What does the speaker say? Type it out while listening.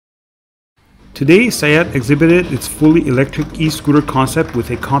Today, SEAT exhibited its fully electric e-scooter concept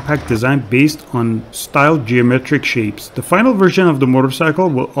with a compact design based on styled geometric shapes. The final version of the motorcycle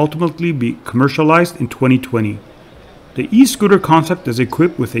will ultimately be commercialized in 2020. The e-scooter concept is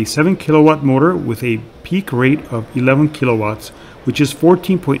equipped with a 7 kilowatt motor with a peak rate of 11 kilowatts, which is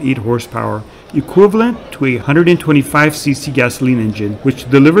 14.8 horsepower, equivalent to a 125cc gasoline engine, which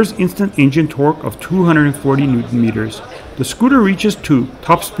delivers instant engine torque of 240 Newton meters. The scooter reaches to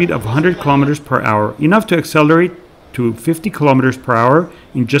top speed of 100 kilometers per hour, enough to accelerate to 50 kilometers per hour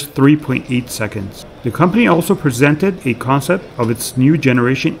in just 3.8 seconds. The company also presented a concept of its new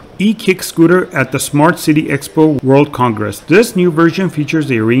generation e-Kickscooter at the Smart City Expo World Congress. This new version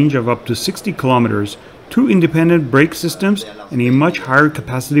features a range of up to 60 kilometers, 2 independent brake systems, and a much higher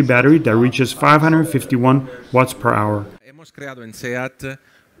capacity battery that reaches 551 watts per hour. Hemos creado en SEAT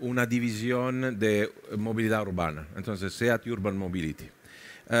una división de movilidad urbana, entonces SEAT Urban Mobility.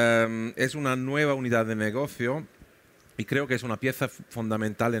 Es una nueva unidad de negocio y creo que es una pieza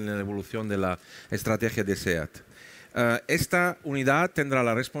fundamental en la evolución de la estrategia de SEAT. Esta unidad tendrá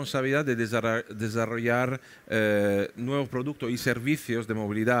la responsabilidad de desarrollar nuevos productos y servicios de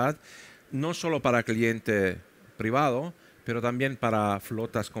movilidad, no solo para cliente privado, pero también para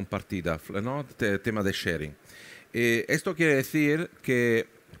flotas compartidas, ¿no? Tema de sharing. Esto quiere decir que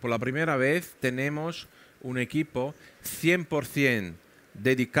por la primera vez tenemos un equipo 100%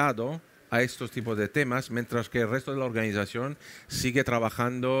 dedicado a estos tipos de temas, mientras que el resto de la organización sigue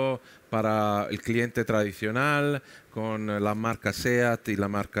trabajando para el cliente tradicional con la marca SEAT y la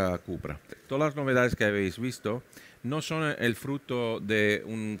marca Cupra. Todas las novedades que habéis visto no son el fruto de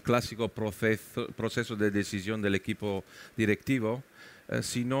un clásico proceso de decisión del equipo directivo,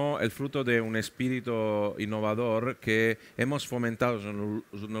 sino el fruto de un espíritu innovador que hemos fomentado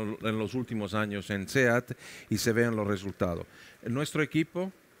en los últimos años en SEAT y se ven los resultados. Nuestro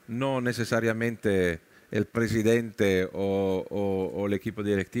equipo, no necesariamente el presidente o el equipo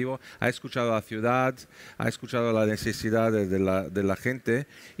directivo, ha escuchado a la ciudad, ha escuchado las necesidades de la gente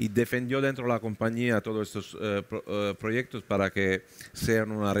y defendió dentro de la compañía todos estos proyectos para que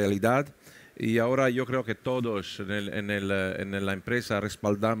sean una realidad. Y ahora yo creo que todos en la empresa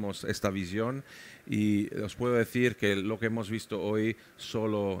respaldamos esta visión y os puedo decir que lo que hemos visto hoy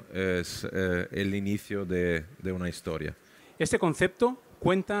solo es el inicio de una historia. Este concepto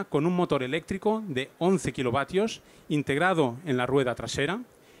cuenta con un motor eléctrico de 11 kilovatios integrado en la rueda trasera,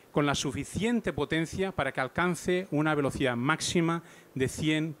 con la suficiente potencia para que alcance una velocidad máxima de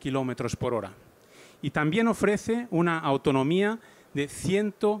 100 kilómetros por hora. Y también ofrece una autonomía de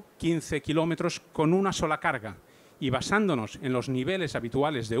 115 kilómetros con una sola carga. Y basándonos en los niveles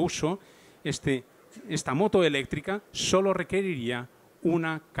habituales de uso, esta moto eléctrica solo requeriría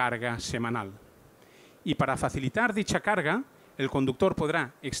una carga semanal. Y para facilitar dicha carga, el conductor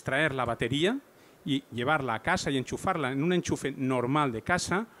podrá extraer la batería y llevarla a casa y enchufarla en un enchufe normal de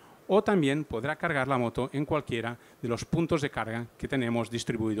casa, o también podrá cargar la moto en cualquiera de los puntos de carga que tenemos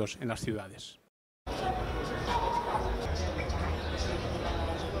distribuidos en las ciudades.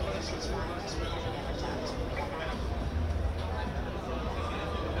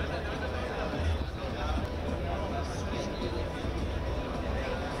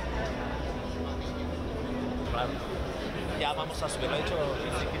 Ya vamos a subirlo, he hecho